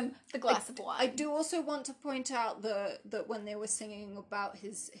gives him the glass of wine. I do also want to point out that when they were singing about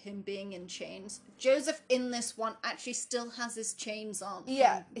him being in chains, Joseph in this one actually still has his chains on.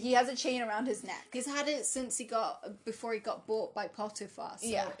 Yeah, he has a chain around his neck. He's had it since before he got bought by Potiphar. So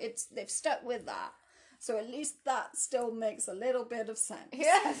Yeah. they've stuck with that. So at least that still makes a little bit of sense.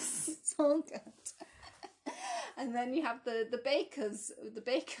 Yes. It's all good. And then you have the baker's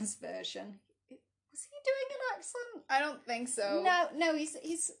version. Was he doing an accent? I don't think so. No,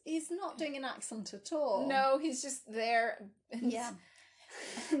 he's not doing an accent at all. No, he's just there. Yeah.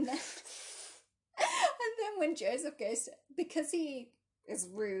 And then when Joseph goes because he is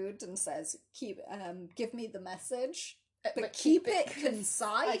rude and says, give me the message, but keep it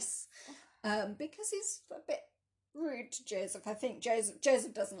concise. Because he's a bit rude to Joseph. I think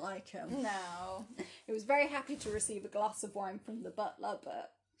Joseph doesn't like him. No. He was very happy to receive a glass of wine from the butler,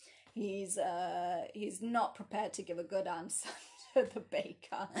 but he's not prepared to give a good answer to the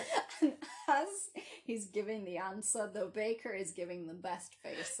baker. And as he's giving the answer, the baker is giving the best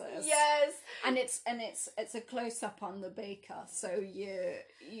faces. Yes. And it's a close up on the baker, so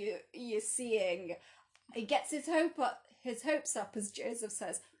you're seeing he gets his hopes up as Joseph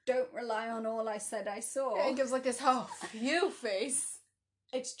says, "Don't rely on all I said I saw." And he gives like this, "Oh, you face."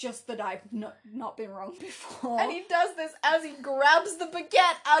 It's just that I've not been wrong before. And he does this as he grabs the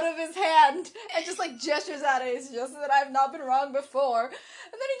baguette out of his hand and just like gestures at it. It's just that I've not been wrong before. And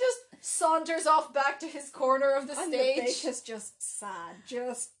then he just saunters off back to his corner of the and stage. the baker's just sad,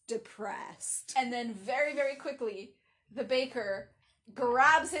 just depressed. And then very, very quickly, the baker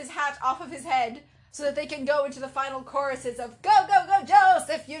grabs his hat off of his head so that they can go into the final choruses of "Go, go, go,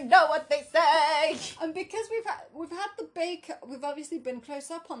 Joseph, you know what they say." And because we've had the baker, we've obviously been close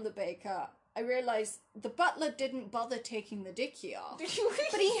up on the baker. I realised the butler didn't bother taking the dicky off, but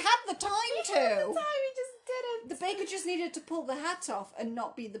he had the time to. He just didn't. The baker just needed to pull the hat off and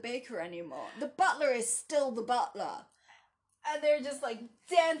not be the baker anymore. The butler is still the butler. And they're just like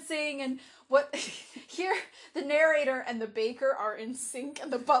dancing, and what here the narrator and the baker are in sync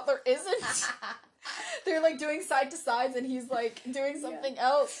and the butler isn't. They're like doing side to sides and he's like doing something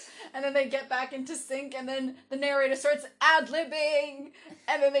else, and then they get back into sync, and then the narrator starts ad-libbing,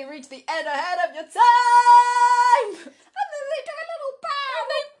 and then they reach the end ahead of your time, and then they do a little bow and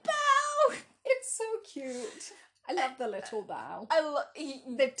they bow. It's so cute. I love the little bow.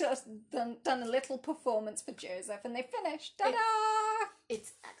 They've just done a little performance for Joseph, and they finished. Ta-da!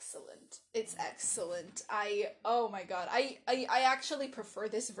 It's excellent. It's excellent. Oh my god. I actually prefer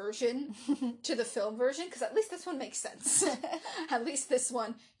this version to the film version, because at least this one makes sense. At least this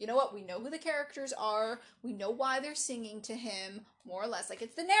one, you know what? We know who the characters are. We know why they're singing to him, more or less. Like,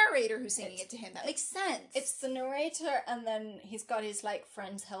 it's the narrator who's singing it to him. That makes sense. It's the narrator, and then he's got his, like,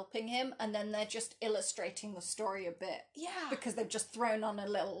 friends helping him, and then they're just illustrating the story a bit. Yeah. Because they've just thrown on a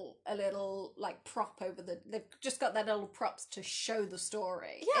little, like, prop over they've just got their little props to show the story.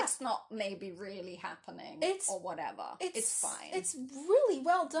 Yeah. It's not maybe really happening or whatever. It's fine. It's really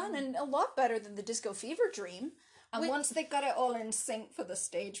well done, and a lot better than the Disco Fever Dream. And once they got it all in sync for the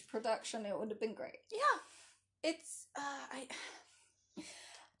stage production, it would have been great. Yeah. It's,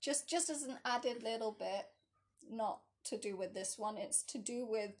 Just as an added little bit, not to do with this one, it's to do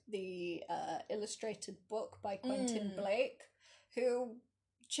with the illustrated book by Quentin Blake, who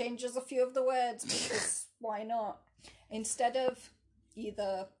changes a few of the words, because why not? Instead of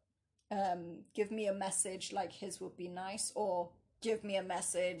either give me a message like his would be nice, or give me a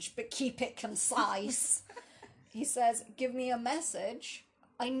message but keep it concise, he says, give me a message,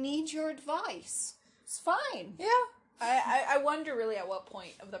 I need your advice. It's fine. Yeah. I wonder really at what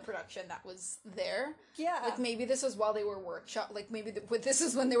point of the production that was there. Yeah. Like, maybe this was while they were like, maybe this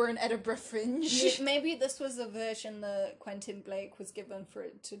is when they were in Edinburgh Fringe. Maybe this was a version that Quentin Blake was given for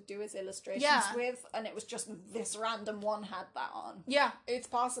it to do his illustrations with, and it was just this random one had that on. Yeah, it's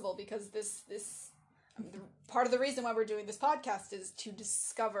possible, because this part of the reason why we're doing this podcast is to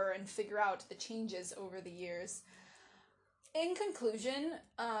discover and figure out the changes over the years. In conclusion,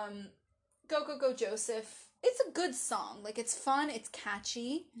 Go Go Go Joseph, it's a good song. Like, it's fun, it's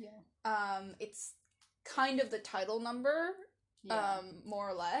catchy. Yeah. It's kind of the title number, more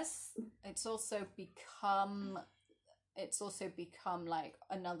or less. It's also become like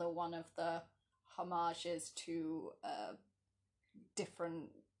another one of the homages to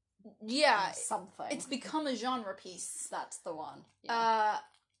different something. It's become a genre piece. That's the one. Yeah.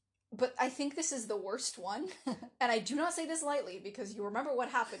 But I think this is the worst one, and I do not say this lightly, because you remember what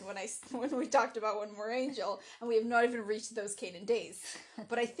happened when we talked about One More Angel, and we have not even reached those Canaan days.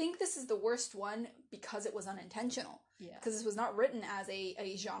 But I think this is the worst one because it was unintentional. Yeah. Because this was not written as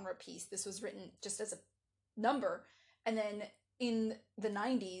a genre piece. This was written just as a number, and then in the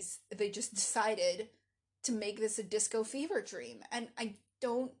 90s, they just decided to make this a Disco Fever Dream, and I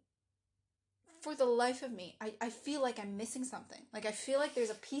don't. For the life of me, I feel like I'm missing something. Like, I feel like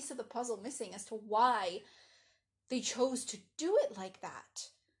there's a piece of the puzzle missing as to why they chose to do it like that.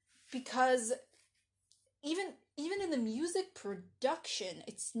 Because even in the music production,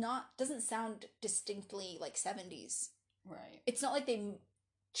 doesn't sound distinctly like 70s. Right. It's not like they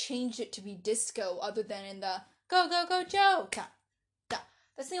changed it to be disco, other than in the Go Go Go Joe.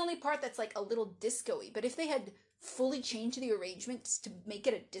 That's the only part that's like a little disco-y. But if they had fully changed the arrangements to make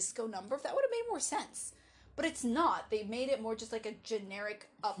it a disco number, that would have made more sense. But it's not. They made it more just like a generic,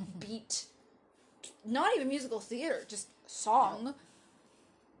 upbeat, not even musical theater, just song.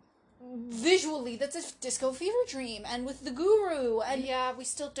 Visually, that's a Disco Fever Dream, and with the Guru, and yeah, we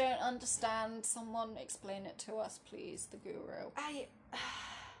still don't understand. Someone explain it to us, please. The Guru.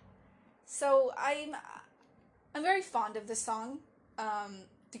 So I'm very fond of this song,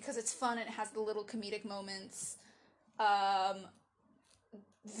 because it's fun and it has the little comedic moments.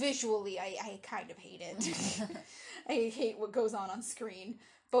 Visually, I kind of hate it. I hate what goes on screen.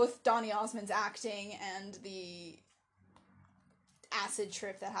 Both Donny Osmond's acting and the acid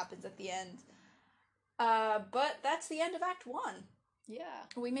trip that happens at the end. But that's the end of Act 1. Yeah.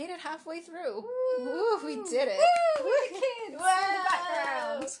 We made it halfway through. Woo, we did it. Woo, kids in the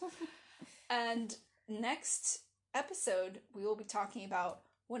background. And next episode, we will be talking about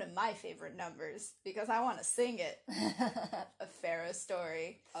one of my favorite numbers because I want to sing it. A Pharaoh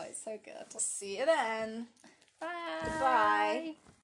story. Oh, it's so good. See you then. Bye. Goodbye.